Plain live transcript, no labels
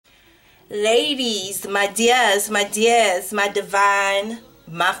Ladies, my dears, my divine,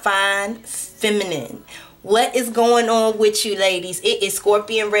 my fine feminine. What is going on with you, ladies? It is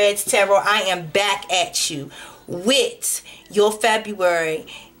ScorpionReddz Tarot. I am back at you with your February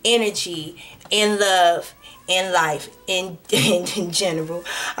energy in love, in life, in general.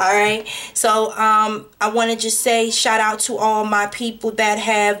 All right, so I want to just say shout out to all my people that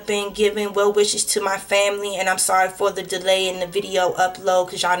have been giving well wishes to my family, and I'm sorry for the delay in the video upload,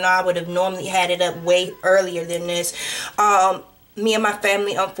 because y'all know I would have normally had it up way earlier than this. Me and my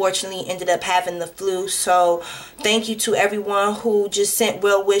family unfortunately ended up having the flu, so thank you to everyone who just sent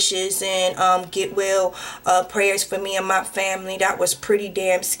well wishes and get well prayers for me and my family. That was pretty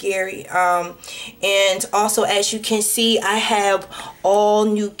damn scary. And also, as you can see, I have all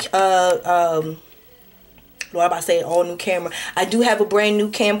new Lord, I'm about to say all new camera. I do have a brand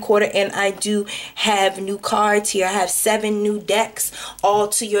new camcorder, and I do have new cards here. I have 7 new decks, all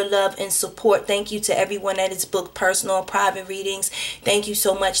to your love and support. Thank you to everyone that has booked personal and private readings. Thank you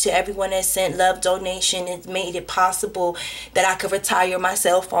so much to everyone that sent love donation. It made it possible that I could retire my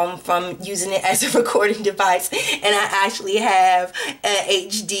cell phone from using it as a recording device, and I actually have an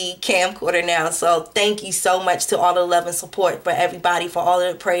HD camcorder now. So thank you so much to all the love and support for everybody, for all of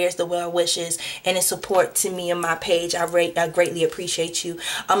the prayers, the well wishes, and the support to me and my page. I greatly appreciate you.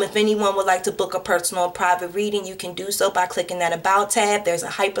 If anyone would like to book a personal private reading, you can do so by clicking that about tab. There's a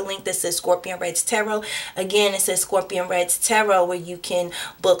hyperlink that says ScorpionReddz Tarot. Again, it says ScorpionReddz Tarot, where you can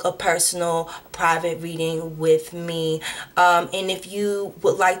book a personal private reading with me. And if you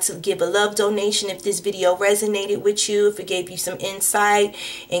would like to give a love donation, if this video resonated with you, if it gave you some insight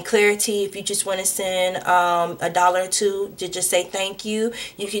and clarity, if you just want to send $1 or $2 to just say thank you,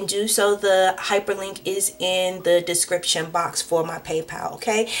 you can do so. The hyperlink is in the description box for my PayPal.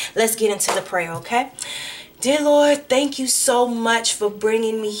 Okay, let's get into the prayer. Okay, dear Lord, thank you so much for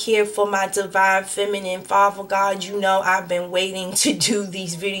bringing me here for my divine feminine. Father God, you know I've been waiting to do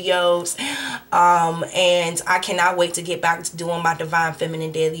these videos, and I cannot wait to get back to doing my divine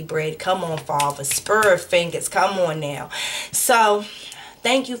feminine daily bread. Come on, Father, spur fingers, come on now. So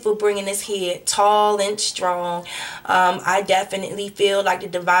thank you for bringing us here tall and strong. I definitely feel like the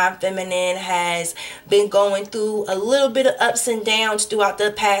divine feminine has been going through a little bit of ups and downs throughout the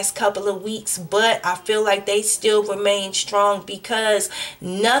past couple of weeks, but I feel like they still remain strong, because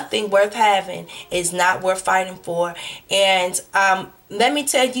nothing worth having is not worth fighting for. And let me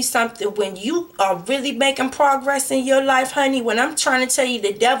tell you something. When you are really making progress in your life, honey, when I'm trying to tell you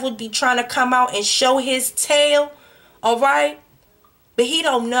the devil be trying to come out and show his tail, all right? But he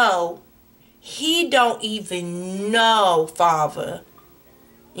don't know. He don't even know, Father,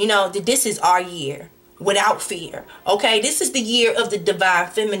 you know, that this is our year without fear. Okay, this is the year of the divine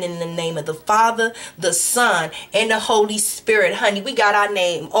feminine, in the name of the Father, the Son, and the Holy Spirit. Honey, we got our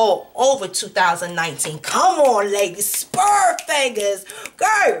name all over 2019. Come on, ladies. Spur fingers.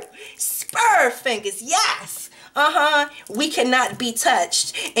 Girl, spur fingers. Yes. We cannot be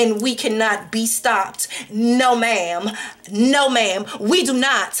touched, and we cannot be stopped. No ma'am, no ma'am. We do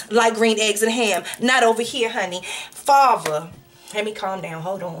not like green eggs and ham. Not over here, honey. Father, let me calm down.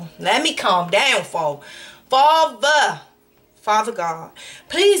 Hold on, let me calm down. Father God,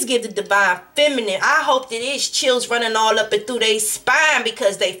 please give the divine feminine, I hope that it's chills running all up and through their spine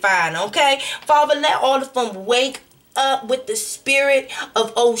because they fine. Okay, Father, let all of them wake up with the spirit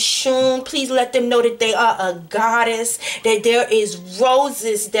of Oshun. Please let them know that they are a goddess, that there is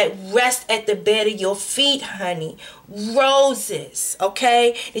roses that rest at the bed of your feet, honey. Roses,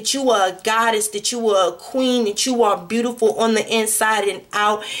 okay? That you are a goddess, that you are a queen, that you are beautiful on the inside and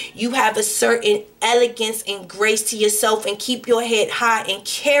out. You have a certain elegance and grace to yourself, and keep your head high and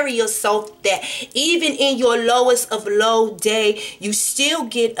carry yourself that even in your lowest of low day, you still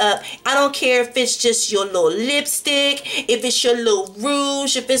get up. I don't care if it's just your little lipstick, if it's your little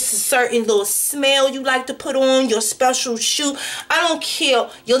rouge, if it's a certain little smell you like to put on, your special shoe. I don't care,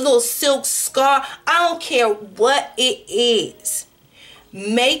 your little silk scarf. I don't care what it is.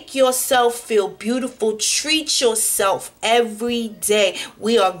 Make yourself feel beautiful. Treat yourself every day.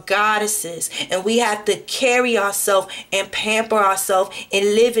 We are goddesses, and we have to carry ourselves and pamper ourselves and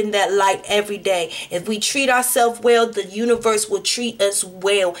live in that light every day. If we treat ourselves well, the universe will treat us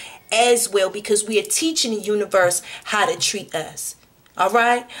well as well, because we are teaching the universe how to treat us. All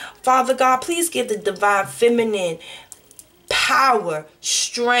right? Father God, please give the divine feminine power,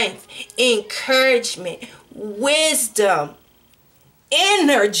 strength, encouragement, wisdom,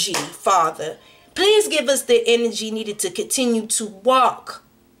 energy, Father. Please give us the energy needed to continue to walk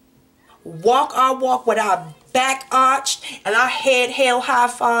our walk with our back arched and our head held high,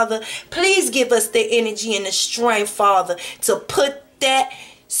 Father. Please give us the energy and the strength, Father, to put that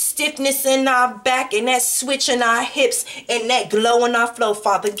stick stiffness in our back and that switch in our hips and that glow in our flow.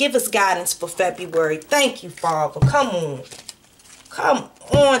 Father, give us guidance for February. Thank you, Father. Come on. Come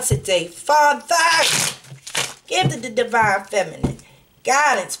on today, Father. Give the divine feminine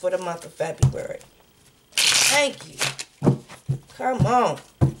guidance for the month of February. Thank you. Come on.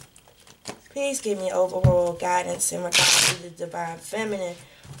 Please give me overall guidance in regards to the divine feminine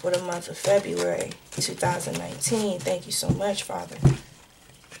for the month of February 2019. Thank you so much, Father.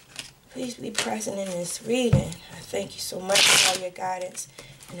 Please be present in this reading. I thank you so much for all your guidance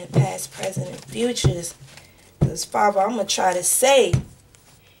in the past, present, and futures. Because, Father, I'm going to try to say,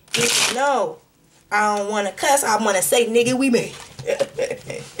 even though I don't want to cuss, I want to say, nigga, we made.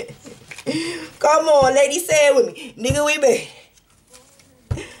 Come on, lady, say it with me. Nigga, we made.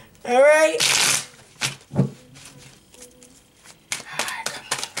 All right? Alright, come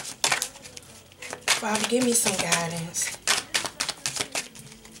on. Father, give me some guidance.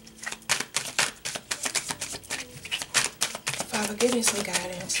 Father, give me some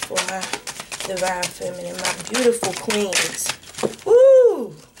guidance for my divine feminine, my beautiful queens.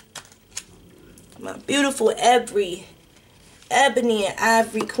 Woo! My beautiful ebony and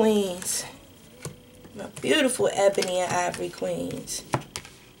ivory queens. My beautiful ebony and ivory queens.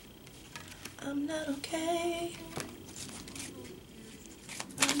 I'm not okay.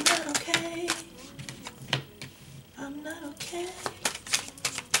 I'm not okay. I'm not okay.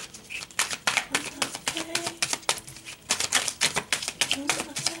 I'm not okay. I'm not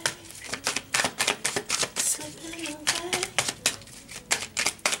okay. Slipping away.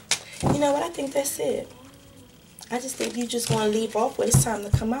 You know what? I think that's it. I just think you just want to leave off when it's time to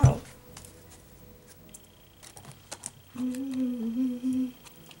come out.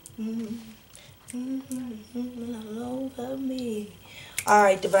 All over me.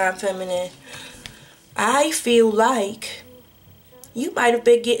 Alright, divine feminine. I feel like you might have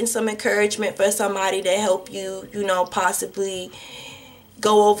been getting some encouragement for somebody to help you, you know, possibly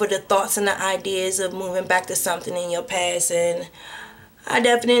go over the thoughts and the ideas of moving back to something in your past. And I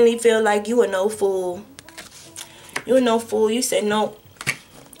definitely feel like you are no fool. You are no fool. You said, no,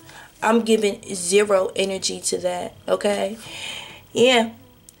 I'm giving zero energy to that, okay? Yeah.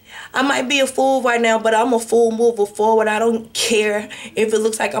 I might be a fool right now, but I'm a fool moving forward. I don't care if it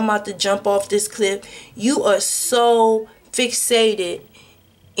looks like I'm about to jump off this cliff. You are so fixated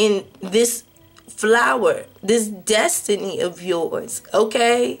in this flower, this destiny of yours,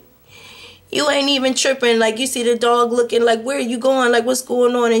 okay? You ain't even tripping. Like, you see the dog looking like, where are you going? Like, what's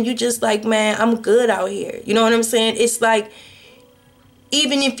going on? And you just like, man, I'm good out here. You know what I'm saying? It's like,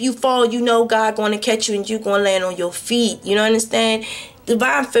 even if you fall, you know God going to catch you and you going to land on your feet. You know what I understand?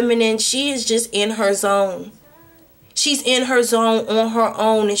 Divine feminine, she is just in her zone. She's in her zone on her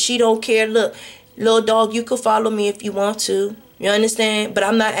own and she don't care. Look, little dog, you could follow me if you want to. You understand? But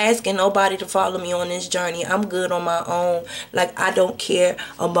I'm not asking nobody to follow me on this journey. I'm good on my own. Like, I don't care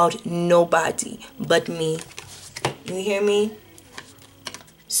about nobody but me. You hear me?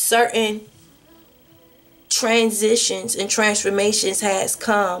 Certain transitions and transformations has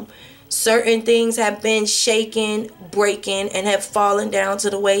come. Certain things have been shaken, breaking, and have fallen down to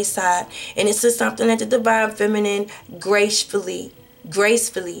the wayside. And it's just something that the divine feminine gracefully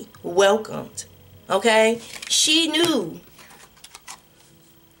welcomed. Okay? She knew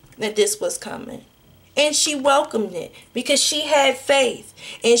that this was coming. And she welcomed it because she had faith.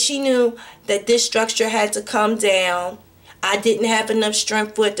 And she knew that this structure had to come down. I didn't have enough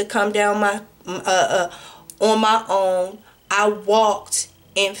strength for it to come down on my own. I walked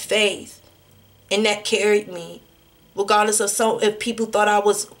in faith, and that carried me, regardless of if people thought I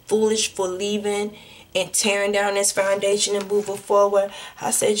was foolish for leaving and tearing down this foundation and moving forward.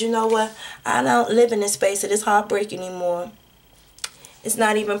 I said, you know what? I don't live in this space of this heartbreak anymore. It's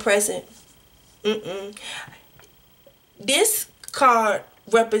not even present. This card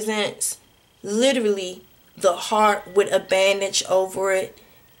represents literally the heart with a bandage over it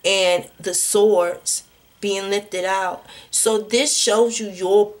and the swords being lifted out. So this shows you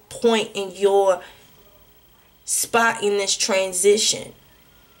your point and your spot in this transition.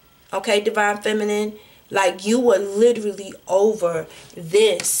 Okay, divine feminine? Like, you were literally over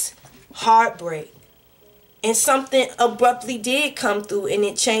this heartbreak. And something abruptly did come through and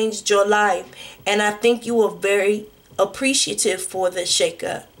it changed your life. And I think you were very appreciative for the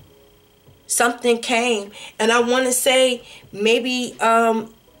shakeup. Something came. And I want to say maybe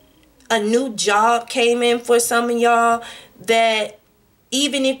a new job came in for some of y'all, that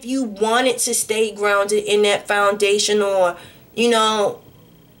even if you wanted to stay grounded in that foundation, or, you know,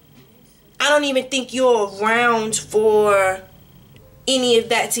 I don't even think you're around for any of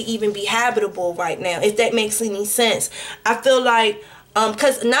that to even be habitable right now, if that makes any sense. I feel like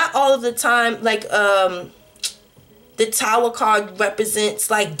Because not all of the time, like, the Tower card represents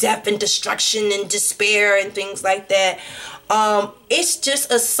like death and destruction and despair and things like that. It's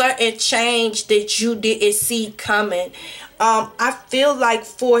just a certain change that you didn't see coming. I feel like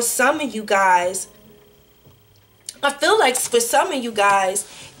for some of you guys,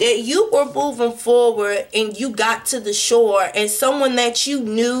 that you were moving forward and you got to the shore, and someone that you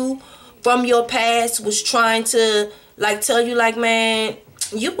knew from your past was trying to like tell you like, man,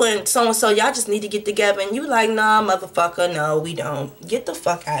 you and so-and-so, y'all just need to get together. And you like, nah, motherfucker, no, we don't. Get the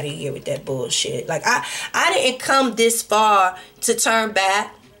fuck out of here with that bullshit. Like, I didn't come this far to turn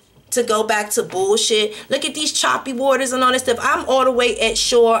back, to go back to bullshit. Look at these choppy waters and all this stuff. I'm all the way at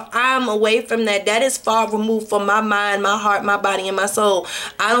shore. I'm away from that. That is far removed from my mind, my heart, my body, and my soul.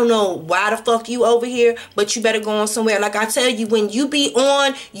 I don't know why the fuck you over here, but you better go on somewhere. Like I tell you, when you be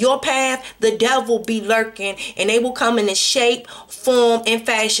on your path, the devil be lurking, and they will come in a shape, form, and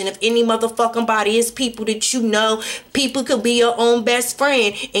fashion of any motherfucking body. It's people that you know. People could be your own best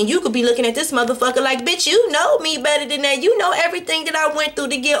friend, and you could be looking at this motherfucker like, bitch, you know me better than that. You know everything that I went through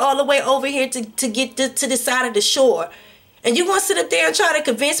to get all the way over here to get to the side of the shore, and you want to sit up there and try to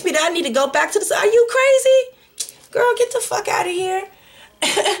convince me that I need to go back to the side? Are you crazy? Girl, get the fuck out of here.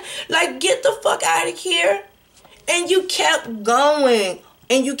 Like, get the fuck out of here. And you kept going,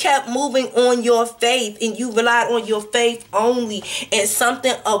 and you kept moving on your faith, and you relied on your faith only, and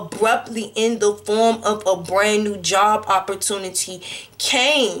something abruptly in the form of a brand new job opportunity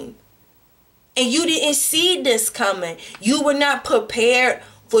came, and you didn't see this coming. You were not prepared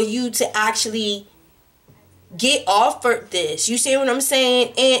for you to actually get offered this. You see what I'm saying?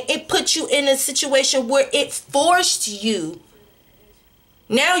 And it put you in a situation where it forced you.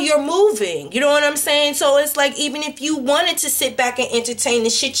 Now you're moving. You know what I'm saying? So it's like, even if you wanted to sit back and entertain the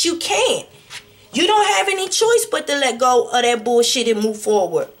shit, you can't. You don't have any choice but to let go of that bullshit and move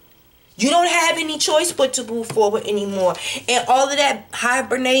forward. You don't have any choice but to move forward anymore. And all of that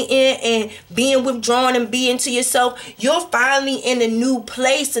hibernating and being withdrawn and being to yourself, you're finally in a new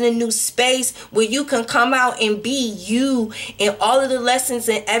place, in a new space where you can come out and be you, and all of the lessons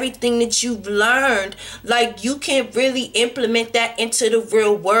and everything that you've learned. Like, you can really implement that into the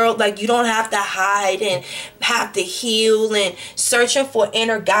real world. Like, you don't have to hide and have to heal and searching for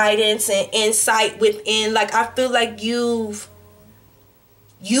inner guidance and insight within. Like, I feel like you've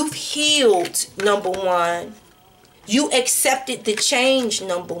healed, number one. You accepted the change,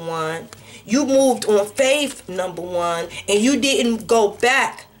 number one. You moved on faith, number one. And you didn't go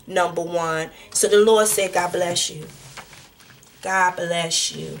back, number one. So the Lord said, God bless you. God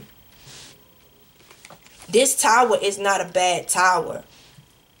bless you. This tower is not a bad tower.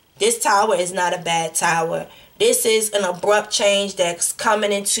 This tower is not a bad tower. This is an abrupt change that's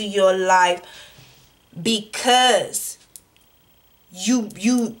coming into your life because you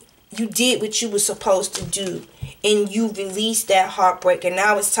did what you were supposed to do, and you released that heartbreak, and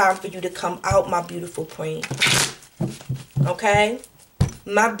now it's time for you to come out, my beautiful queen. Okay?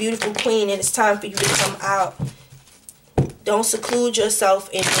 My beautiful queen, and it's time for you to come out. Don't seclude yourself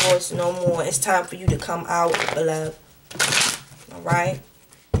indoors no more. It's time for you to come out, beloved. Alright?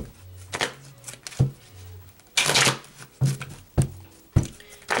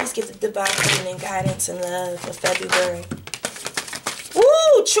 Please get the divine feminine guidance and love for February.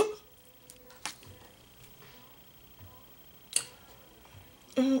 Woo!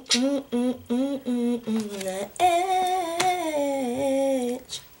 The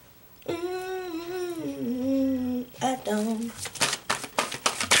edge. I don't.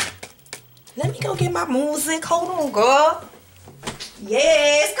 Let me go get my music. Hold on, girl.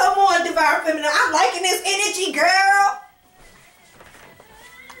 Yes, come on, divine feminine. I'm liking this energy, girl.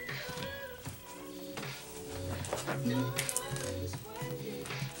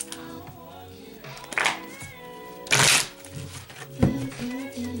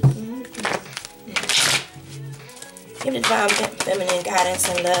 Give divine feminine guidance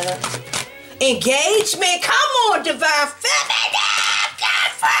and love. Engagement. Come on, divine feminine.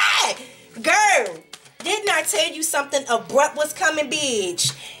 Girlfriend. Girl, didn't I tell you something abrupt was coming,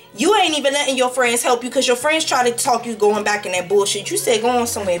 bitch? You ain't even letting your friends help you because your friends try to talk you going back in that bullshit. You said go on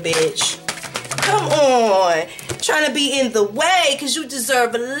somewhere, bitch. Come on. Trying to be in the way because you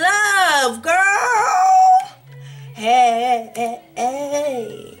deserve love, girl. Hey, hey,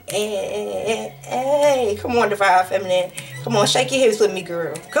 hey. Hey, come on, divine feminine. Come on, shake your hips with me,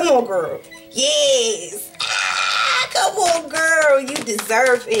 girl. Come on, girl. Yes. Come on, girl. You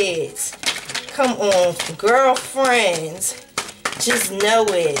deserve it. Come on, girlfriends. Just know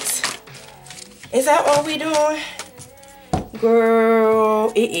it. Is that all we doing?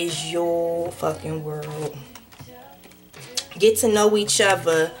 Girl, it is your fucking world. Get to know each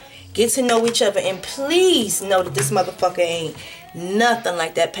other. Get to know each other. And please know that this motherfucker ain't nothing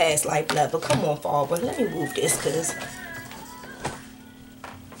like that past life lover. Come on, Father. Let me move this, because...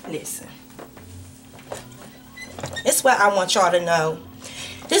 Listen. This is what I want y'all to know.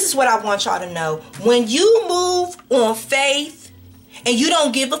 This is what I want y'all to know. When you move on faith, and you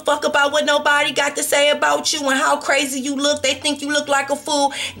don't give a fuck about what nobody got to say about you and how crazy you look, they think you look like a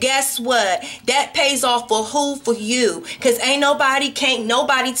fool, guess what? That pays off for who? For you. Because can't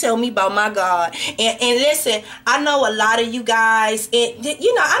nobody tell me about my God. And listen, I know a lot of you guys,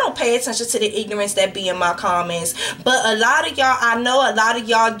 you know, I don't pay attention to the ignorance that be in my comments, but a lot of y'all, I know a lot of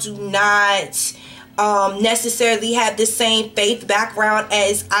y'all do not necessarily have the same faith background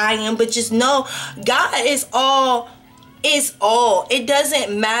as I am, but just know God is all. It's all. It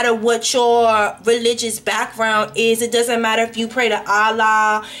doesn't matter what your religious background is. It doesn't matter if you pray to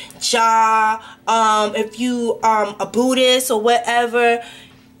Allah, Jah, if you a Buddhist or whatever.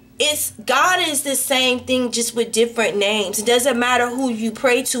 God is the same thing, just with different names. It doesn't matter who you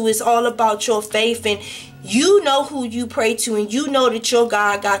pray to. It's all about your faith, and you know who you pray to, and you know that your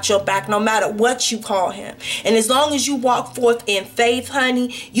God got your back no matter what you call him. And as long as you walk forth in faith,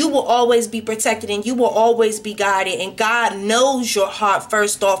 honey, you will always be protected and you will always be guided. And God knows your heart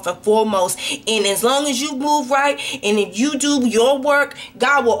first off and foremost. And as long as you move right and if you do your work,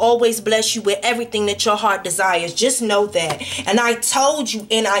 God will always bless you with everything that your heart desires. Just know that. And I told you,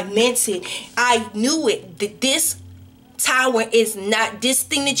 and I meant it. I knew it, that this tower is not, this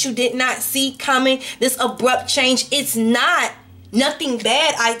thing that you did not see coming, this abrupt change, it's not nothing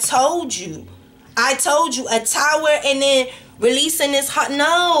bad. I told you a tower and then releasing this heart.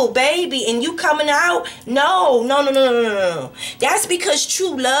 No, baby. And you coming out, no. That's because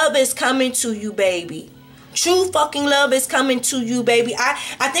true love is coming to you, baby. True fucking love is coming to you, baby. I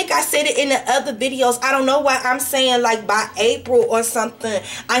think I said it in the other videos. I don't know why I'm saying like by April or something.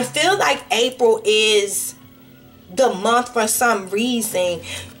 I feel like April is the month for some reason,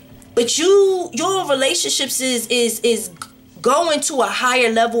 but your relationships is going to a higher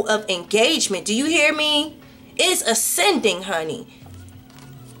level of engagement. Do you hear me? It's ascending, honey.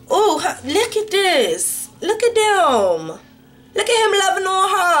 Oh, look at this. Look at them. Look at him loving on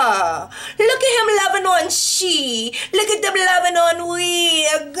her. Look at him loving on she. Look at them loving on we,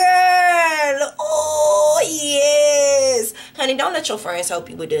 a girl. Oh, yes. Honey, don't let your friends help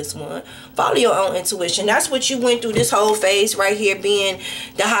you with this one. Follow your own intuition. That's what you went through this whole phase right here, being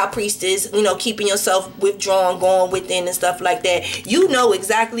the high priestess, you know, keeping yourself withdrawn, going within and stuff like that. You know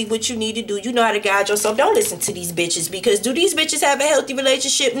exactly what you need to do. You know how to guide yourself. Don't listen to these bitches, because do these bitches have a healthy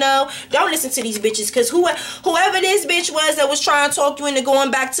relationship? No. Don't listen to these bitches, because whoever this bitch was that was trying to talk you into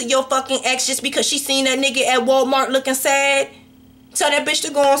going back to your fucking ex just because she seen that nigga at Walmart looking sad, tell that bitch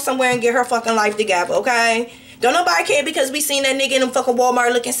to go on somewhere and get her fucking life together, okay? Don't nobody care because we seen that nigga in them fucking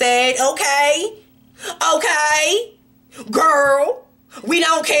Walmart looking sad, okay? Okay? Girl, we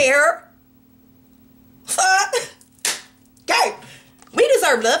don't care. Fuck. Okay. We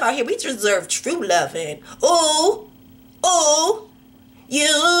deserve love out here. We deserve true loving. Ooh. Ooh.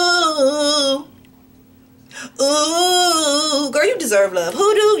 You. Ooh, girl, you deserve love.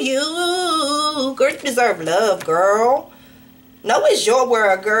 Who do you? Girl, you deserve love, girl. No, it's your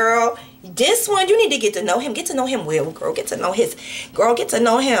world, girl. This one, you need to get to know him. Get to know him well, girl. Get to know his... Girl, get to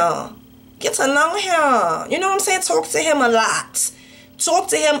know him. Get to know him. You know what I'm saying? Talk to him a lot. Talk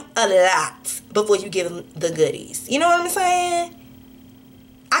to him a lot before you give him the goodies. You know what I'm saying?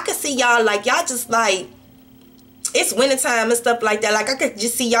 I could see y'all like... Y'all just like... It's wintertime and stuff like that. Like, I could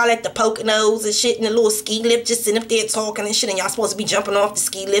just see y'all at the Poconos and shit in the little ski lift, just sitting up there talking and shit, and y'all supposed to be jumping off the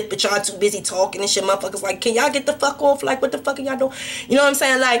ski lift, but y'all too busy talking and shit. Motherfuckers like, can y'all get the fuck off? Like, what the fuck are y'all doing? You know what I'm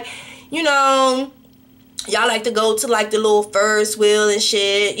saying? Like, you know, y'all like to go to like the little Ferris wheel and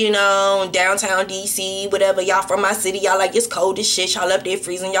shit, you know, downtown DC, whatever. Y'all from my city, y'all like, it's cold as shit. Y'all up there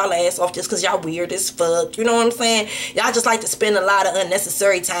freezing y'all ass off just because y'all weird as fuck. You know what I'm saying? Y'all just like to spend a lot of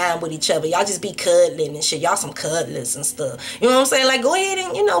unnecessary time with each other. Y'all just be cuddling and shit. Y'all some cuddlers and stuff. You know what I'm saying? Like, go ahead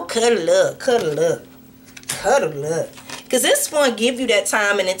and, you know, cuddle up. Because this one give you that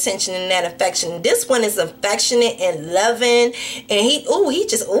time and attention and that affection. This one is affectionate and loving. And he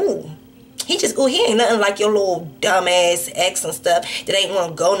ain't nothing like your little dumbass ex and stuff that ain't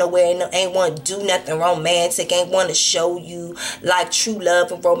want to go nowhere and ain't want to do nothing romantic, ain't want to show you like true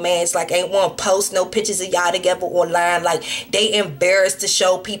love and romance, like ain't want to post no pictures of y'all together online, like they embarrassed to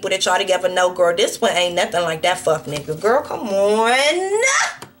show people that y'all together. No, girl, this one ain't nothing like that fuck nigga. Girl, come on.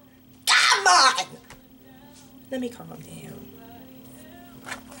 Come on. Let me calm down.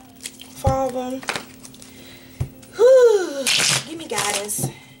 Father. Whew. Give me guidance.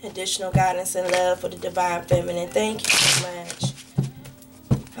 Additional guidance and love for the divine feminine. Thank you so much.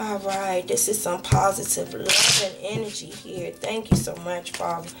 All right, this is some positive love and energy here. Thank you so much,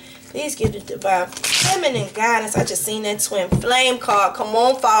 Father. Please give the divine feminine guidance. I just seen that twin flame card. Come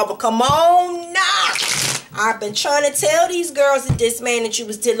on, Father. Come on now. I've been trying to tell these girls that this man that you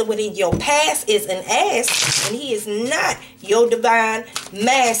was dealing with in your past is an ass, and he is not your divine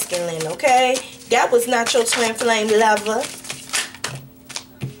masculine, okay? That was not your twin flame lover.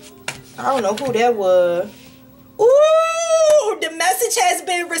 I don't know who that was. Ooh, the message has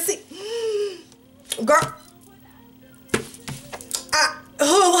been received. Girl.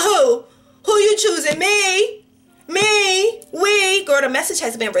 Who you choosing? Me? Me? We? Girl, the message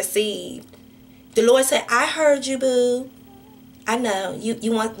has been received. The Lord said, I heard you, boo. I know.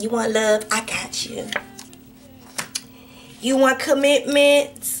 You want love? I got you. You want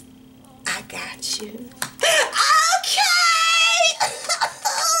commitments? I got you. Okay!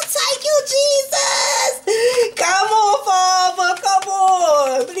 Thank you, Jesus! Come on, Father. Come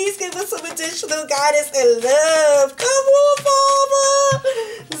on. Please give us some additional guidance and love. Come on, Father.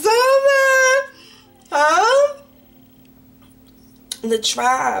 Zama. Huh? The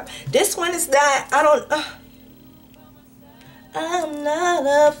tribe. This one is not, I'm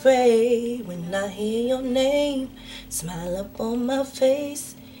not afraid when I hear your name. Smile up on my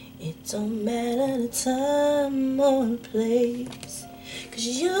face. It don't matter the time or the place. 'Cause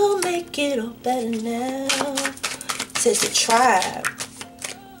you make it all better now. Says the tribe.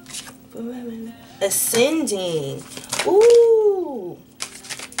 Ascending. Ooh.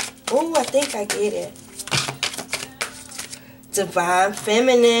 Ooh, I think I get it. Divine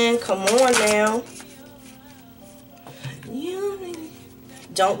feminine. Come on now.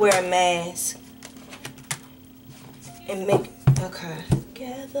 Don't wear a mask. And make... Okay.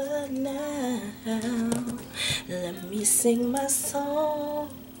 Together now. Let me sing my song.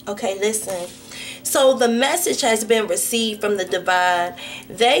 Okay, listen. So the message has been received from the divine.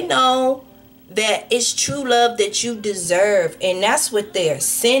 They know that it's true love that you deserve. And that's what they're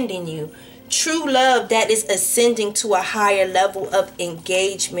sending you. True love that is ascending to a higher level of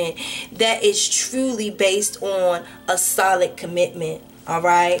engagement. That is truly based on a solid commitment. All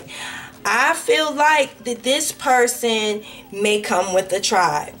right. I feel like that this person may come with a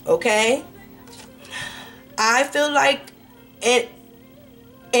tribe, okay? I feel like it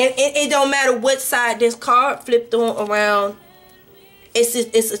don't matter what side this card flipped on around.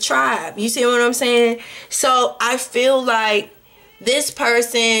 It's a tribe. You see what I'm saying? So I feel like this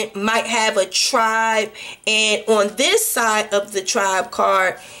person might have a tribe, and on this side of the tribe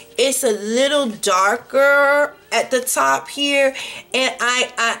card, it's a little darker at the top here, and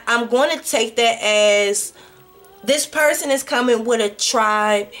I'm going to take that as this person is coming with a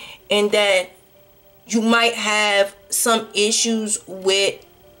tribe, and that you might have some issues with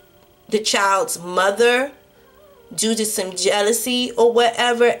the child's mother due to some jealousy or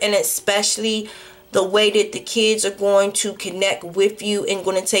whatever, and especially the way that the kids are going to connect with you and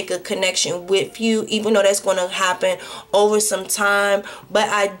going to take a connection with you, even though that's going to happen over some time. But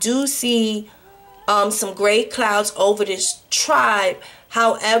I do see some gray clouds over this tribe.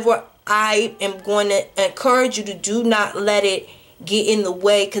 However, I am going to encourage you to do not let it get in the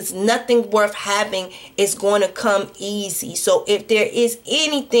way, because nothing worth having is going to come easy. So if there is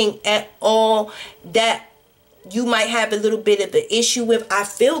anything at all that you might have a little bit of an issue with, I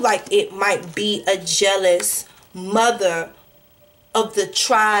feel like it might be a jealous mother of the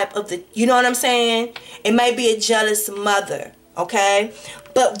tribe of the, you know what I'm saying? It might be a jealous mother, okay?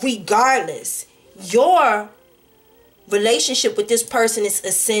 But regardless, your relationship with this person is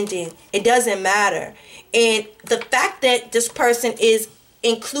ascending. It doesn't matter. And the fact that this person is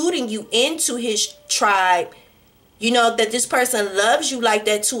including you into his tribe, you know, that this person loves you like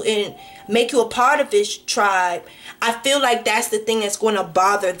that too, and make you a part of his tribe, I feel like that's the thing that's going to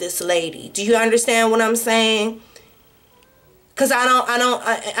bother this lady. Do you understand what I'm saying? Because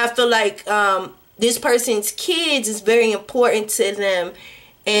I feel like this person's kids is very important to them,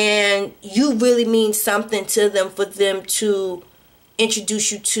 and you really mean something to them for them to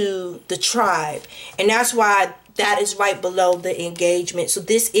introduce you to the tribe. And that's why that is right below the engagement. So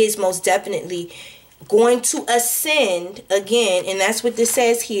this is most definitely going to ascend again, and that's what this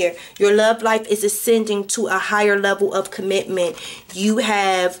says here. Your love life is ascending to a higher level of commitment. You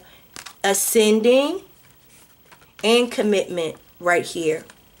have ascending and commitment right here,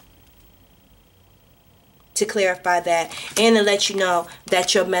 to clarify that and to let you know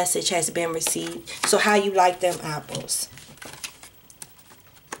that your message has been received. So how you like them apples?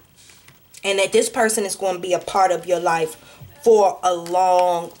 And that this person is going to be a part of your life for a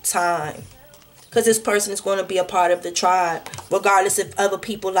long time. Because this person is going to be a part of the tribe. Regardless if other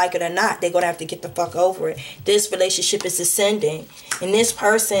people like it or not, they're going to have to get the fuck over it. This relationship is ascending. And this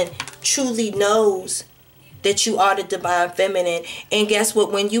person truly knows that you are the divine feminine. And guess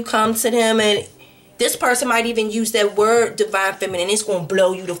what? When you come to them, and this person might even use that word divine feminine, it's going to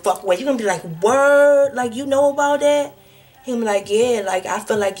blow you the fuck away. You're going to be like, word? Like, you know about that? Him like, yeah, like, I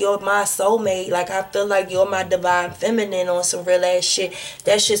feel like you're my soulmate. Like, I feel like you're my divine feminine on some real ass shit.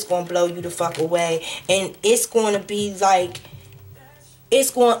 That shit's gonna blow you the fuck away. And it's gonna be like, it's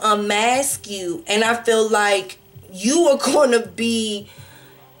gonna unmask you. And I feel like you are gonna be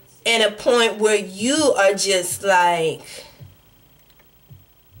at a point where you are just like,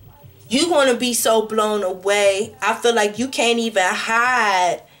 you're gonna be so blown away. I feel like you can't even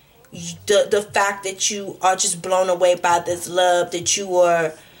hide the fact that you are just blown away by this love, that you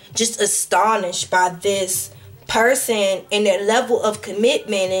are just astonished by this person and their level of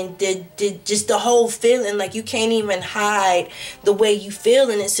commitment, and just the whole feeling. Like, you can't even hide the way you feel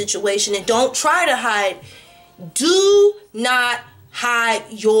in this situation. And don't try to hide. Do not hide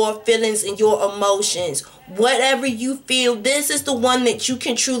your feelings and your emotions. Whatever you feel, this is the one that you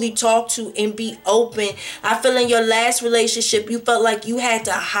can truly talk to and be open. I feel in your last relationship, you felt like you had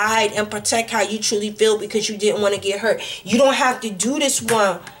to hide and protect how you truly feel because you didn't want to get hurt. You don't have to do this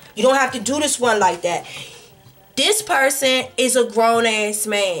one. You don't have to do this one like that. This person is a grown-ass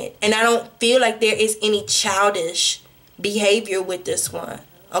man, and I don't feel like there is any childish behavior with this one,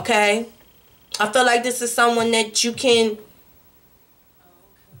 okay? I feel like this is someone that you can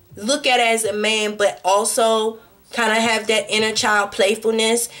look at as a man, but also kind of have that inner child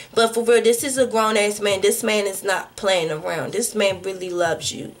playfulness. But for real, this is a grown-ass man. This man is not playing around. This man really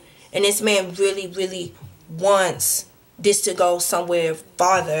loves you. And this man really, really wants this to go somewhere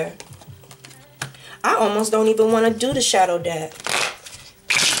farther. I almost don't even want to do the shadow deck.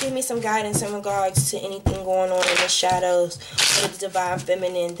 Give me some guidance in regards to anything going on in the shadows with the divine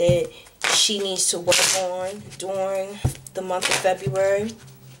feminine that she needs to work on during the month of February.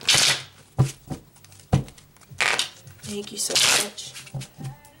 Thank you so much.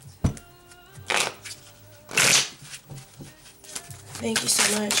 Thank you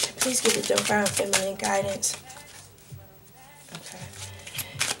so much. Please give the divine feminine guidance. Okay.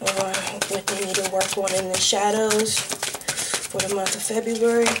 Or what they need to work on in the shadows for the month of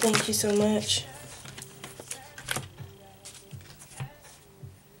February. Thank you so much.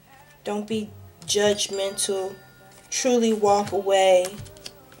 Don't be judgmental. Truly walk away.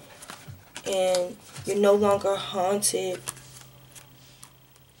 And you're no longer haunted.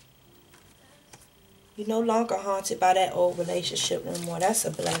 You're no longer haunted by that old relationship no more. That's a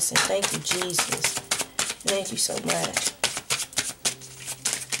blessing. Thank you, Jesus. Thank you so much.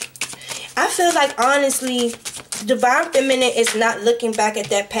 I feel like, honestly, divine feminine is not looking back at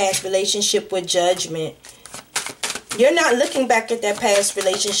that past relationship with judgment. You're not looking back at that past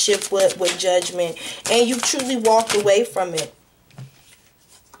relationship with judgment. And you truly walked away from it.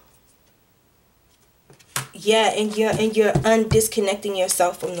 Yeah, and you're undisconnecting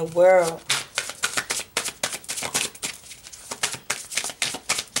yourself from the world.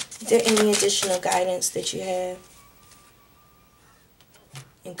 Is there any additional guidance that you have?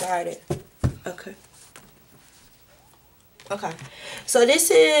 And guarded. Okay. Okay. So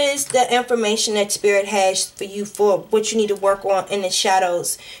this is the information that Spirit has for you for what you need to work on in the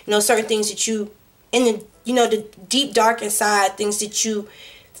shadows. You know, certain things that you, in the, you know, the deep dark inside, things that you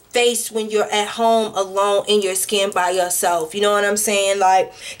face when you're at home alone in your skin by yourself. You know what I'm saying?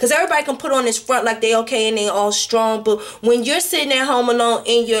 Like, because everybody can put on this front like they okay and they all strong, but when you're sitting at home alone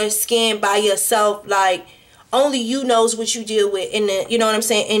in your skin by yourself, like, only you knows what you deal with in the, you know what I'm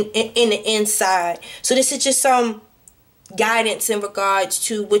saying, in the inside. So this is just some guidance in regards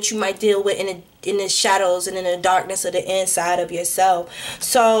to what you might deal with in the shadows and in the darkness of the inside of yourself.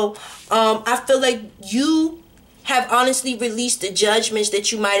 So I feel like you have honestly released the judgments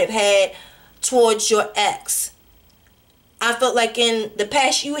that you might have had towards your ex. I felt like in the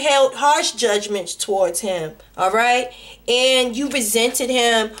past you held harsh judgments towards him, all right? And you resented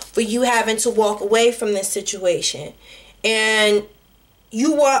him for you having to walk away from this situation. And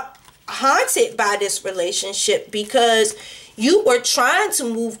you were haunted by this relationship because you were trying to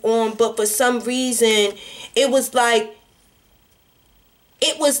move on, but for some reason it was like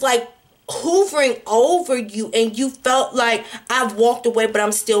hovering over you, and you felt like, I've walked away but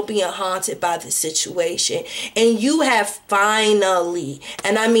I'm still being haunted by the situation. And you have finally,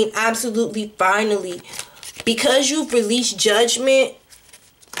 and I mean absolutely finally, because you've released judgment,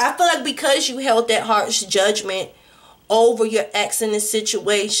 I feel like because you held that harsh judgment over your ex in this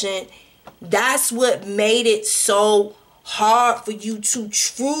situation, that's what made it so hard for you to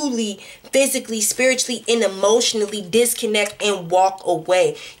truly, physically, spiritually, and emotionally disconnect and walk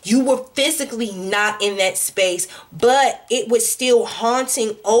away. You were physically not in that space, but it was still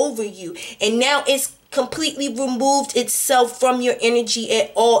haunting over you. And now it's completely removed itself from your energy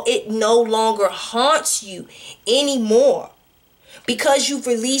at all. It no longer haunts you anymore because you've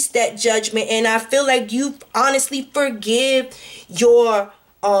released that judgment. And I feel like you honestly forgive your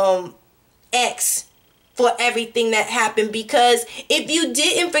ex for everything that happened, because if you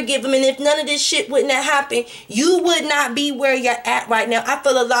didn't forgive him and if none of this shit wouldn't have happened, you would not be where you're at right now. I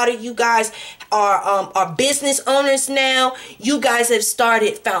feel a lot of you guys are business owners now. You guys have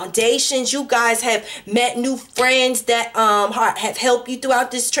started foundations. You guys have met new friends that have helped you throughout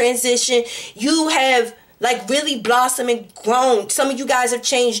this transition. You have like really blossomed and grown. Some of you guys have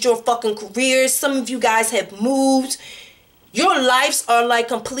changed your fucking careers. Some of you guys have moved. Your lives are like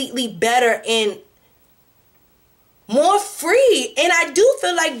completely better and more free. And I do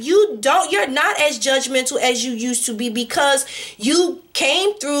feel like you're not as judgmental as you used to be, because you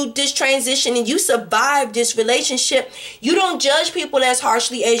came through this transition and you survived this relationship. You don't judge people as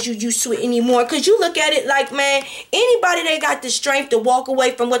harshly as you used to anymore, because you look at it like, man, anybody that got the strength to walk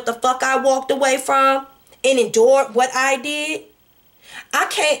away from what the fuck I walked away from and endure what I did, I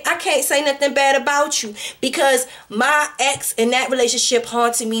can't say nothing bad about you, because my ex in that relationship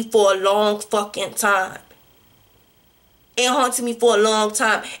haunted me for a long fucking time. It haunted me for a long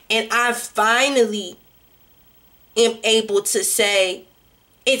time. And I finally am able to say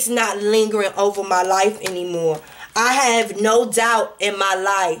it's not lingering over my life anymore. I have no doubt in my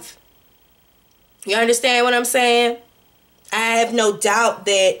life. You understand what I'm saying? I have no doubt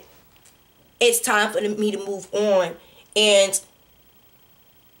that it's time for me to move on. And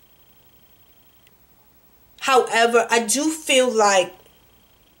however, I do feel like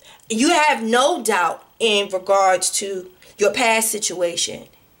you have no doubt in regards to your past situation,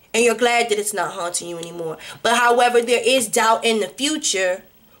 and you're glad that it's not haunting you anymore. But however, there is doubt in the future.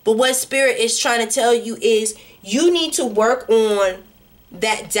 But what Spirit is trying to tell you is you need to work on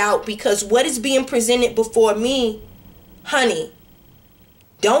that doubt, because what is being presented before me, honey,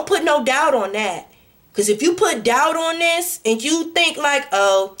 don't put no doubt on that. Because if you put doubt on this and you think like,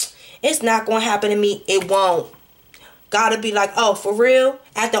 oh, it's not going to happen to me, it won't. Gotta be like, oh, for real?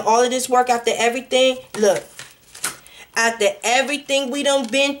 After all of this work, after everything, look. After everything we done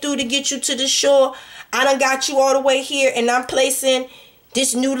been through to get you to the shore, I done got you all the way here, and I'm placing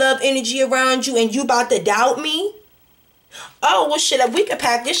this new love energy around you, and you about to doubt me? Oh, well, shit, we could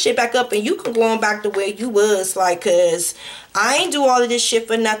pack this shit back up, and you can go on back to where you was, like, cause I ain't do all of this shit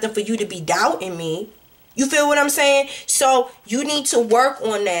for nothing for you to be doubting me. You feel what I'm saying? So you need to work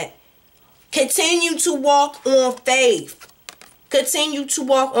on that. Continue to walk on faith. Continue to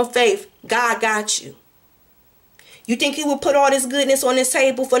walk on faith. God got you. You think he would put all this goodness on this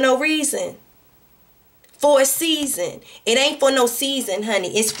table for no reason? For a season. It ain't for no season,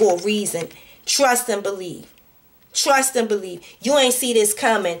 honey. It's for a reason. Trust and believe. Trust and believe. You ain't see this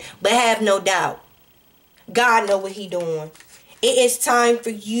coming, but have no doubt. God know what he doing. It is time for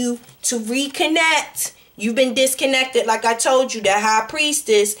you to reconnect. You've been disconnected, like I told you, that high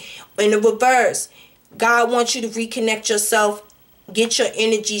priestess in the reverse. God wants you to reconnect yourself. Get your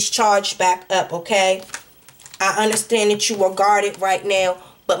energies charged back up, okay? I understand that you are guarded right now,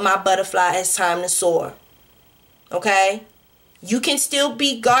 but my butterfly, it's time to soar. Okay? You can still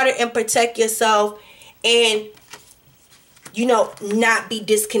be guarded and protect yourself and, you know, not be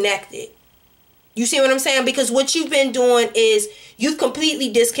disconnected. You see what I'm saying? Because what you've been doing is you've completely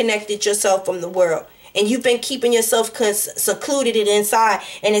disconnected yourself from the world. And you've been keeping yourself secluded and inside.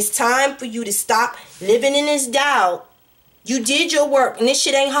 And it's time for you to stop living in this doubt. You did your work and this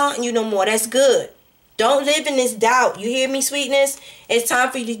shit ain't haunting you no more. That's good. Don't live in this doubt. You hear me, sweetness? It's time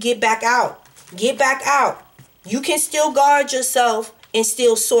for you to get back out. Get back out. You can still guard yourself and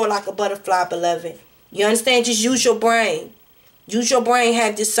still soar like a butterfly, beloved. You understand? Just use your brain. Use your brain.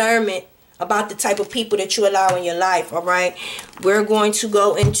 Have discernment about the type of people that you allow in your life, all right? We're going to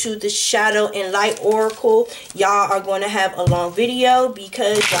go into the Shadow and Light Oracle. Y'all are going to have a long video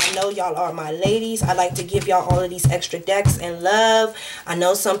because I know y'all are my ladies. I like to give y'all all of these extra decks and love. I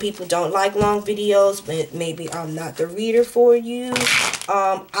know some people don't like long videos, but maybe I'm not the reader for you.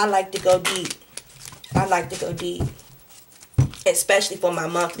 I like to go deep. I like to go deep, especially for my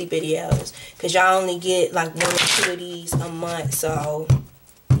monthly videos, because y'all only get like 1 or 2 of these a month. So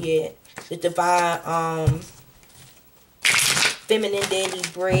yeah, the Divine Feminine Daily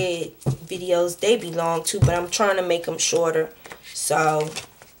Bread videos, they be long too, but I'm trying to make them shorter, so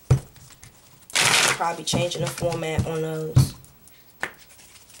I'm probably changing the format on those.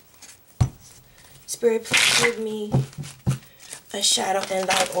 Spirit, please give me A Shadow and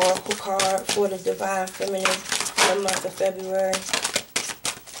Light Oracle card for the Divine Feminine for the month of February.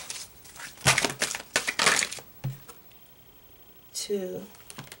 Two.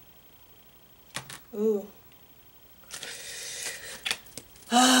 Ooh.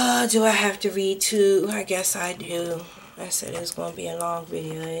 Do I have to read two? I guess I do. I said it was going to be a long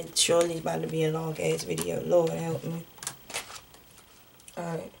video. It surely is about to be a long ass video. Lord help me.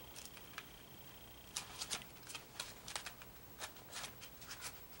 Alright.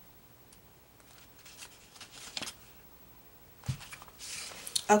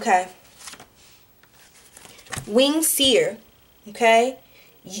 Okay. Winged Seer. Okay.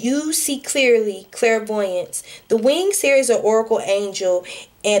 You see clearly, clairvoyance. The winged seer is an oracle angel,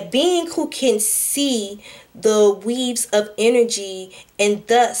 a being who can see the weaves of energy and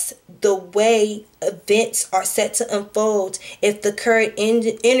thus the way events are set to unfold if the current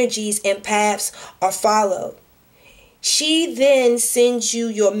energies and paths are followed. She then sends you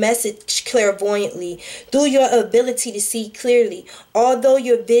your message clairvoyantly through your ability to see clearly, although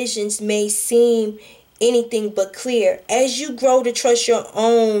your visions may seem anything but clear. As you grow to trust your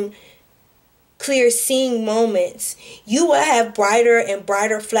own clear seeing moments, you will have brighter and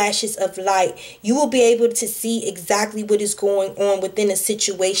brighter flashes of light. You will be able to see exactly what is going on within a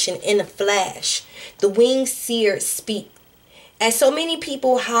situation in a flash. The winged seer speak. And so many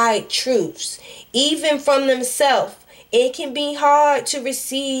people hide truths, even from themselves. It can be hard to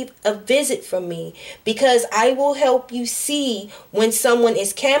receive a visit from me because I will help you see when someone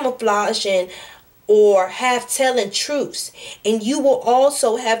is camouflaging or half telling truths, and you will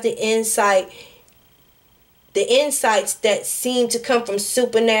also have the insights that seem to come from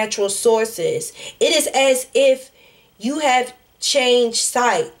supernatural sources. It is as if you have changed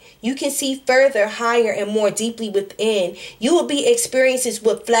sight. You can see further, higher, and more deeply within. You will be experiences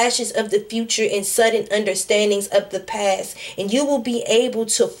with flashes of the future and sudden understandings of the past, and you will be able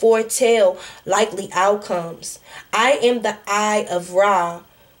to foretell likely outcomes. I am the Eye of Ra,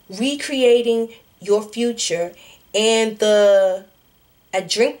 recreating your future, and the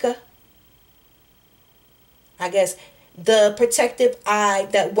Adrinka, I guess, the protective eye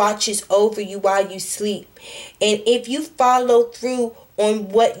that watches over you while you sleep. And if you follow through on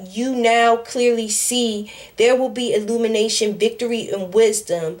what you now clearly see, there will be illumination, victory, and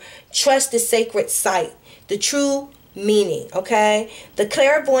wisdom. Trust the sacred sight, the true meaning, okay? The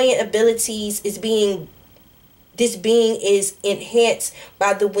clairvoyant abilities this being is enhanced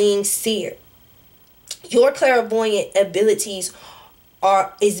by the winged seer. Your clairvoyant abilities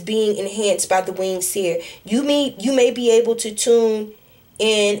is being enhanced by the winged seer. You may be able to tune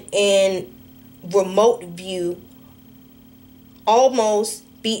in remote view, almost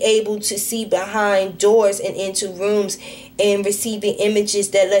be able to see behind doors and into rooms, and receiving images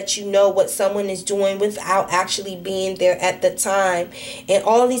that let you know what someone is doing without actually being there at the time. And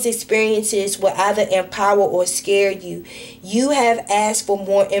all these experiences will either empower or scare you. You have asked for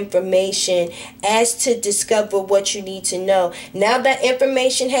more information, asked to discover what you need to know. Now that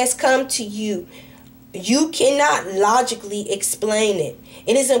information has come to you, you cannot logically explain it.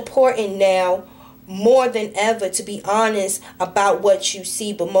 It is important now more than ever to be honest about what you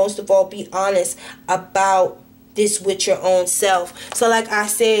see, but most of all, be honest about this with your own self. So like I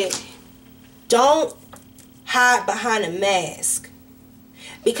said, don't hide behind a mask,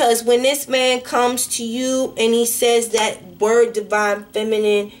 because when this man comes to you and he says that word divine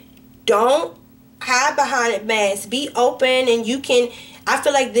feminine, don't hide behind a mask. Be open, and you can, I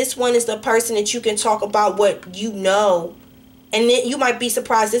feel like this one is the person that you can talk about what you know. And then you might be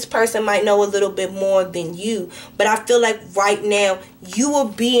surprised, this person might know a little bit more than you. But I feel like right now you are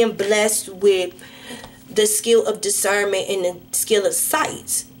being blessed with the skill of discernment and the skill of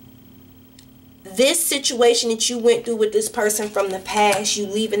sight. This situation that you went through with this person from the past, you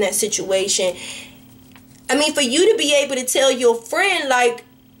leaving that situation. I mean, for you to be able to tell your friend, like,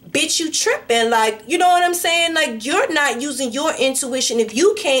 bitch, you tripping, like, you know what I'm saying? Like, you're not using your intuition if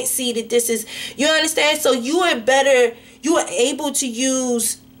you can't see that this is, you understand? So you are able to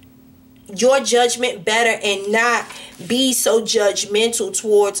use your judgment better and not be so judgmental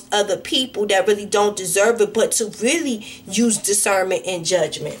towards other people that really don't deserve it, but to really use discernment and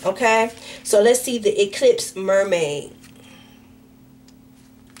judgment, okay? So let's see the Eclipse Mermaid.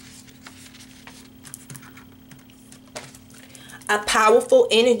 A powerful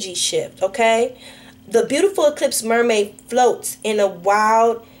energy shift, okay? The beautiful Eclipse Mermaid floats in a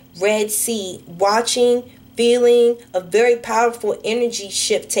wild red sea, watching, feeling a very powerful energy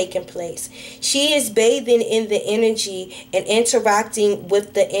shift taking place. She is bathing in the energy and interacting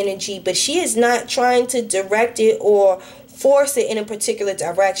with the energy, but she is not trying to direct it or force it in a particular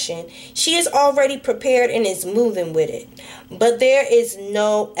direction. She is already prepared and is moving with it. But there is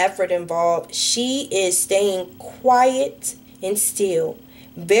no effort involved. She is staying quiet and still,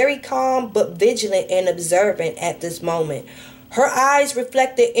 very calm but vigilant and observant at this moment. Her eyes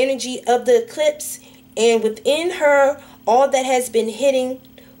reflect the energy of the eclipse, and within her, all that has been hidden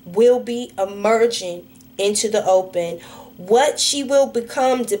will be emerging into the open. What she will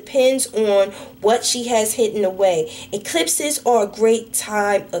become depends on what she has hidden away. Eclipses are a great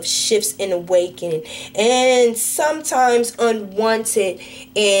time of shifts and awakening, and sometimes unwanted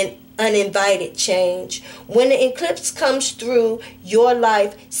and uninvited change. When the eclipse comes through your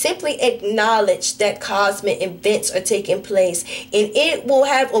life, simply acknowledge that cosmic events are taking place, and it will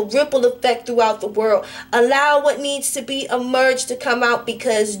have a ripple effect throughout the world. Allow what needs to be emerged to come out,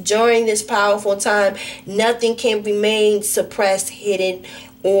 because during this powerful time, nothing can remain suppressed, hidden,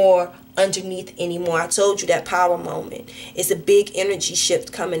 or underneath anymore. I told you that power moment. It's a big energy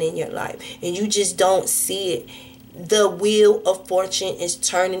shift coming in your life, and you just don't see it. The wheel of fortune is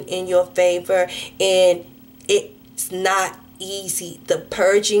turning in your favor, and it's not easy. The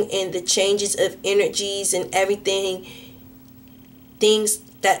purging and the changes of energies and everything, things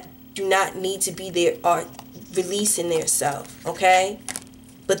that do not need to be there are releasing themselves, okay?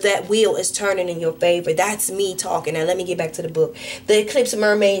 But that wheel is turning in your favor. That's me talking. Now let me get back to the book. The Eclipse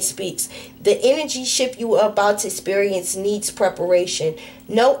Mermaid speaks. The energy shift you are about to experience needs preparation.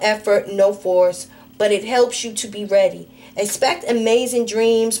 No effort, no force, but it helps you to be ready. Expect amazing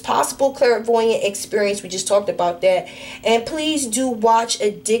dreams, possible clairvoyant experience. We just talked about that. And please do watch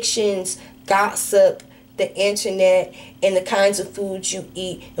addictions, gossip, the internet, and the kinds of foods you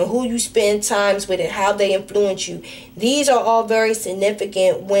eat, and who you spend times with, and how they influence you. These are all very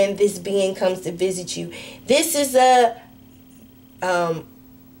significant when this being comes to visit you. This is a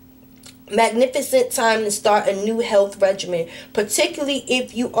magnificent time to start a new health regimen, particularly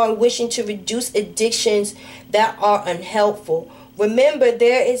if you are wishing to reduce addictions that are unhelpful. Remember,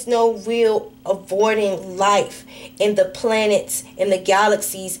 there is no real avoiding life in the planets and the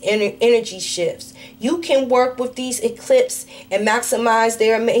galaxies' energy shifts. You can work with these eclipses and maximize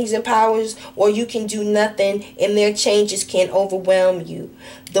their amazing powers, or you can do nothing and their changes can overwhelm you.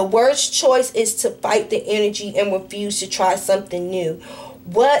 The worst choice is to fight the energy and refuse to try something new.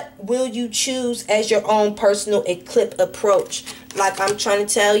 What will you choose as your own personal eclipse approach? Like I'm trying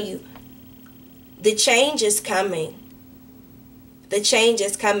to tell you, the change is coming. The change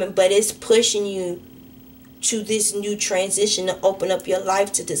is coming, but it's pushing you to this new transition to open up your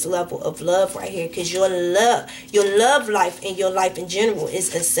life to this level of love right here, because your love life and your life in general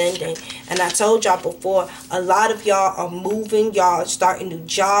is ascending. And I told y'all before, a lot of y'all are moving, y'all are starting new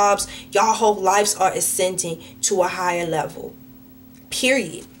jobs, y'all whole lives are ascending to a higher level.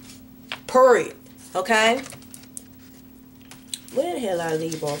 Period. Okay? Where the hell I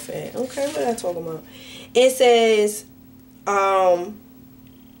leave off at? Okay, what am I talking about? It says,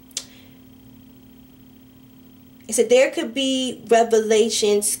 it said there could be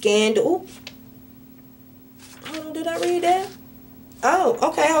revelation scandal. Ooh. Hold on, did I read that? Oh,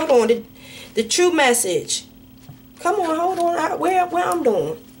 okay, hold on. The true message. Come on, hold on. Where I'm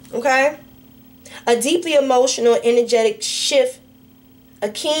doing. Okay? A deeply emotional, energetic shift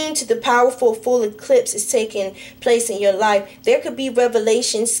akin to the powerful full eclipse is taking place in your life. There could be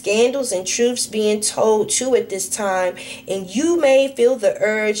revelations, scandals, and truths being told too at this time, and you may feel the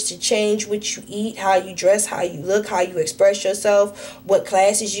urge to change what you eat, how you dress, how you look, how you express yourself, what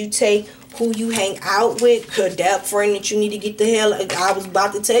classes you take, who you hang out with. Could that friend that you need to get the hell, I was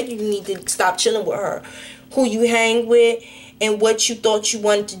about to tell you, you need to stop chilling with her. Who you hang with, and what you thought you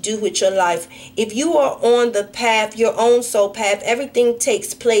wanted to do with your life. If you are on the path, your own soul path, everything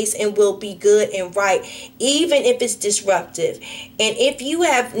takes place and will be good and right, even if it's disruptive. And if you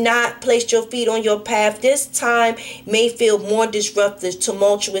have not placed your feet on your path, this time may feel more disruptive,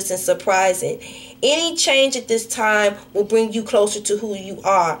 tumultuous, and surprising. Any change at this time will bring you closer to who you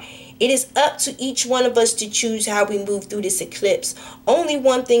are. It is up to each one of us to choose how we move through this eclipse. Only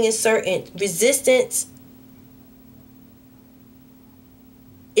one thing is certain: resistance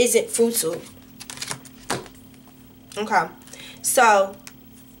isn't fruitful. Okay, so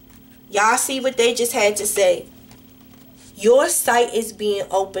y'all see what they just had to say. Your sight is being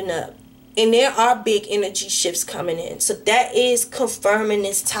opened up, and there are big energy shifts coming in. So that is confirming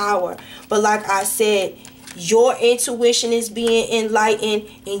this tower. But like I said, your intuition is being enlightened,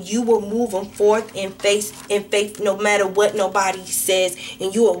 and you are moving forth in faith no matter what nobody says,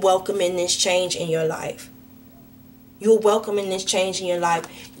 and you are welcoming this change in your life. You're welcoming this change in your life.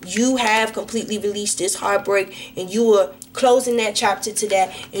 You have completely released this heartbreak, and you are closing that chapter to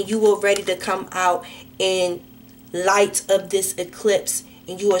that, and you are ready to come out and light of this eclipse,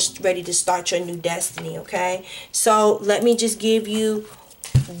 and you are ready to start your new destiny, okay? So let me just give you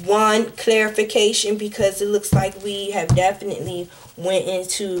one clarification, because it looks like we have definitely went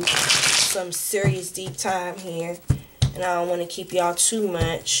into some serious deep time here, and I don't want to keep y'all too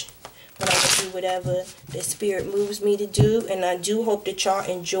much. But I'm going to do whatever the spirit moves me to do, and I do hope that y'all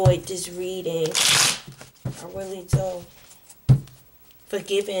enjoyed this reading. I really do. For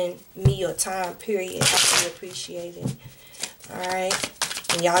giving me your time, period. I really appreciate it. Alright.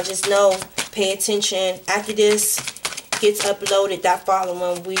 And y'all just know, pay attention. After this gets uploaded, that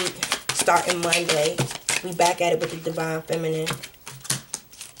following week, starting Monday, we back at it with the Divine Feminine.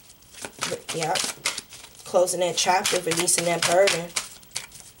 Yep. Closing that chapter, releasing that burden.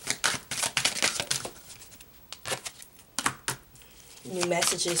 New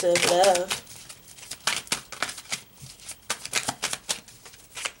messages of love.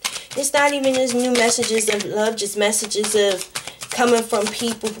 It's not even just new messages of love, just messages of coming from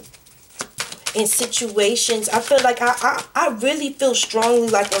people in situations. I feel like I really feel strongly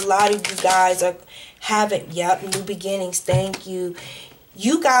like a lot of you guys are having, yep, new beginnings. Thank you.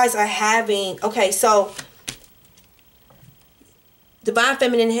 You guys are having, okay, so Divine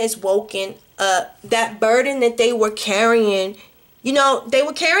Feminine has woken up. That burden that they were carrying, you know, they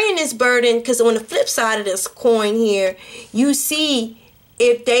were carrying this burden because on the flip side of this coin here, you see,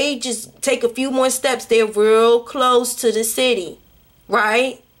 if they just take a few more steps, they're real close to the city,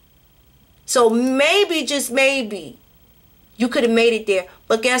 right? So maybe, just maybe, you could have made it there.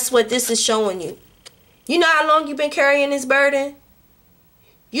 But guess what this is showing you? You know how long you've been carrying this burden?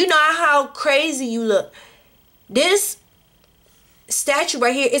 You know how crazy you look. This statue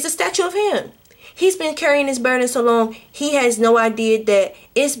right here is a statue of him. He's been carrying this burden so long, he has no idea that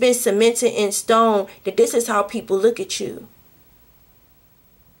it's been cemented in stone that this is how people look at you.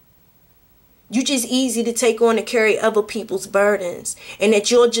 You just easy to take on and carry other people's burdens, and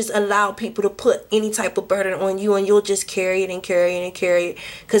that you'll just allow people to put any type of burden on you, and you'll just carry it and carry it and carry it,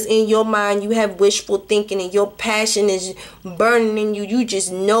 because in your mind you have wishful thinking and your passion is burning in you. You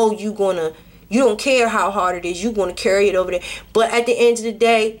just know you don't care how hard it is, you're gonna carry it over there. But at the end of the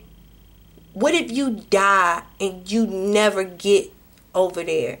day, what if you die and you never get over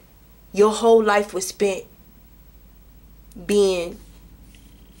there? Your whole life was spent being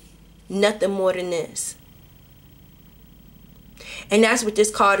nothing more than this. And that's what this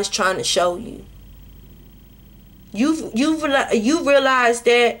card is trying to show you. You realize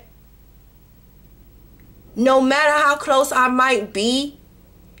that no matter how close I might be,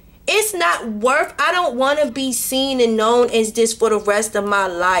 it's not worth. I don't want to be seen and known as this for the rest of my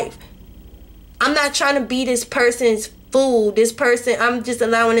life. I'm not trying to be this person's fool. This person, I'm just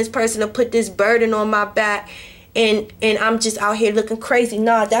allowing this person to put this burden on my back, and I'm just out here looking crazy.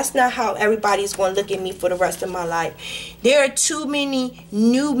 Nah, that's not how everybody's going to look at me for the rest of my life. There are too many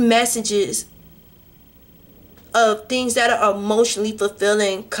new messages of things that are emotionally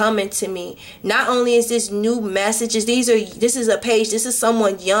fulfilling coming to me. Not only is this new messages, this is a page, this is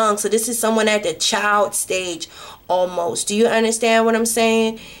someone young, so this is someone at the child stage almost. Do you understand what I'm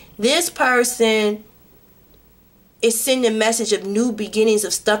saying? This person is sending a message of new beginnings,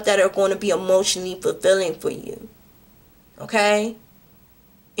 of stuff that are going to be emotionally fulfilling for you. Okay?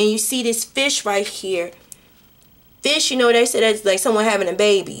 And you see this fish right here. Fish, you know, they say that's like someone having a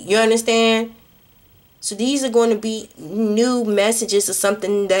baby. You understand? So these are going to be new messages of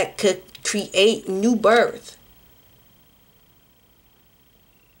something that could create new birth.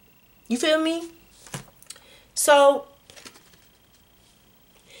 You feel me? So,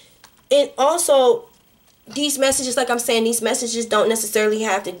 and also, these messages, like I'm saying, these messages don't necessarily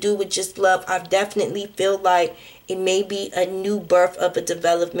have to do with just love. I definitely feel like it may be a new birth of a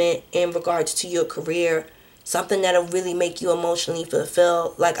development in regards to your career. Something that'll really make you emotionally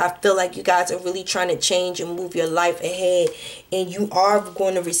fulfilled. Like, I feel like you guys are really trying to change and move your life ahead. And you are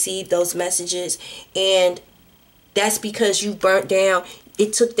going to receive those messages. And that's because you burnt down.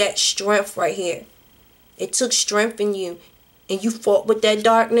 It took that strength right here. It took strength in you. And you fought with that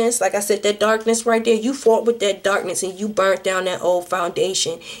darkness. Like I said, that darkness right there. You fought with that darkness and you burnt down that old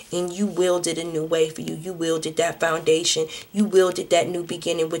foundation. And you wielded a new way for you. You wielded that foundation. You wielded that new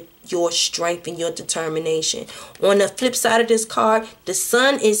beginning with your strength and your determination. On the flip side of this card, the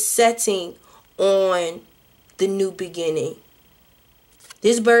sun is setting on the new beginning.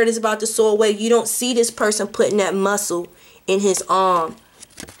 This bird is about to soar away. You don't see this person putting that muscle in his arm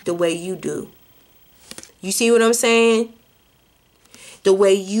the way you do. You see what I'm saying? The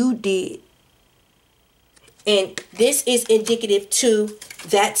way you did. And this is indicative to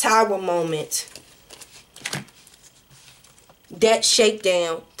that tower moment. that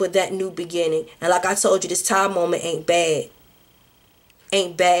shakedown for that new beginning. And like I told you, this time moment ain't bad.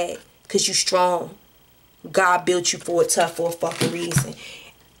 Ain't bad. Because you strong. God built you for it tough for a fucking reason.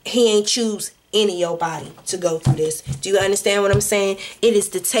 He ain't choose any of your body to go through this. Do you understand what I'm saying? It is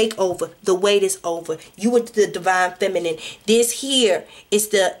the takeover. The wait is over. You are the divine feminine. This here is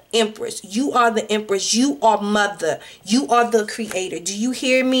the empress. You are the empress. You are mother. You are the creator. Do you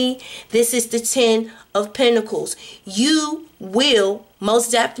hear me? This is the 10 of Pentacles. You will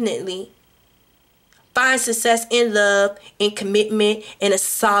most definitely find success in love, in commitment, in a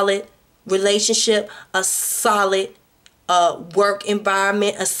solid relationship, a solid work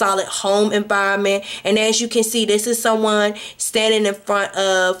environment, a solid home environment. And as you can see, this is someone standing in front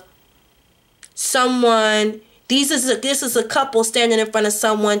of someone. This is a couple standing in front of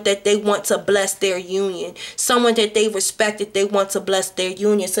someone that they want to bless their union. Someone that they respect, that they want to bless their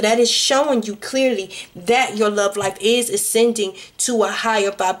union. So that is showing you clearly that your love life is ascending to a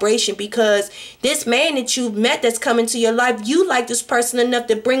higher vibration, because this man that you've met that's coming to your life, you like this person enough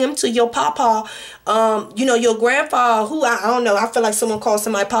to bring him to your papa, you know, your grandpa, who I don't know. I feel like someone calls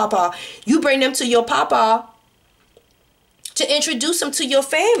somebody papa. You bring them to your papa to introduce them to your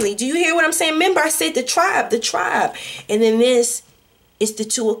family. Do you hear what I'm saying? Remember I said the tribe. And then this is the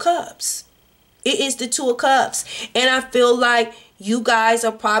 2 of Cups. It is the 2 of Cups. And I feel like you guys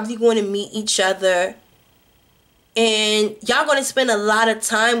are probably going to meet each other. And y'all going to spend a lot of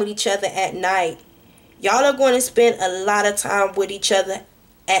time with each other at night. Y'all are going to spend a lot of time with each other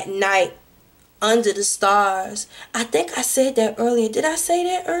at night under the stars. I think I said that earlier. Did I say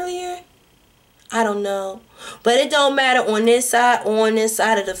that earlier? I don't know. But it don't matter on this side or on this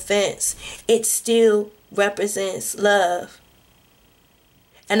side of the fence. It still represents love.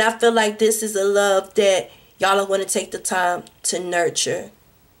 And I feel like this is a love that y'all are going to take the time to nurture.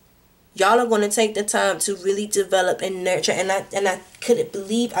 Y'all are going to take the time to really develop and nurture. And I couldn't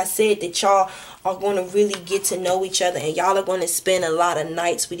believe I said that y'all are going to really get to know each other. And y'all are going to spend a lot of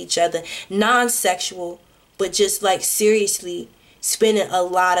nights with each other. Non-sexual, but just like seriously spending a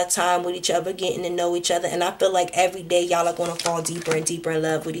lot of time with each other, getting to know each other. And I feel like every day y'all are going to fall deeper and deeper in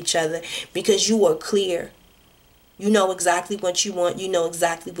love with each other, because you are clear. You know exactly what you want. You know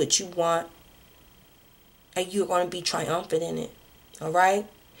exactly what you want. And you're going to be triumphant in it. All right?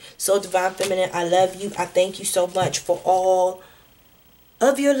 So, Divine Feminine, I love you. I thank you so much for all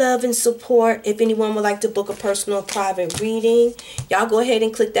of your love and support. If anyone would like to book a personal private reading, y'all go ahead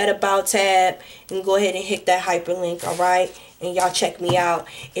and click that About tab and go ahead and hit that hyperlink, all right? And y'all check me out.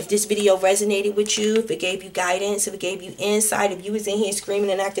 If this video resonated with you, if it gave you guidance, if it gave you insight, if you was in here screaming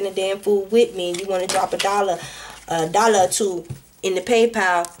and acting a damn fool with me and you want to drop a dollar or two in the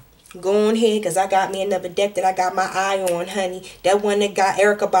PayPal, go on here, because I got me another deck that I got my eye on, honey. That one that got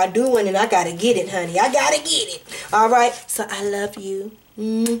Erykah Badu in, and I got to get it, honey. I got to get it. All right? So I love you.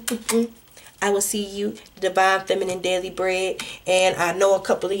 I will see you, Divine Feminine Daily Bread. And I know a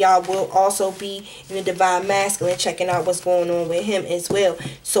couple of y'all will also be in the Divine Masculine, checking out what's going on with him as well.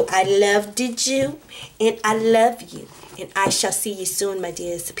 So I loved you, and I love you. And I shall see you soon, my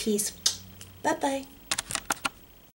dears. Peace. Bye-bye.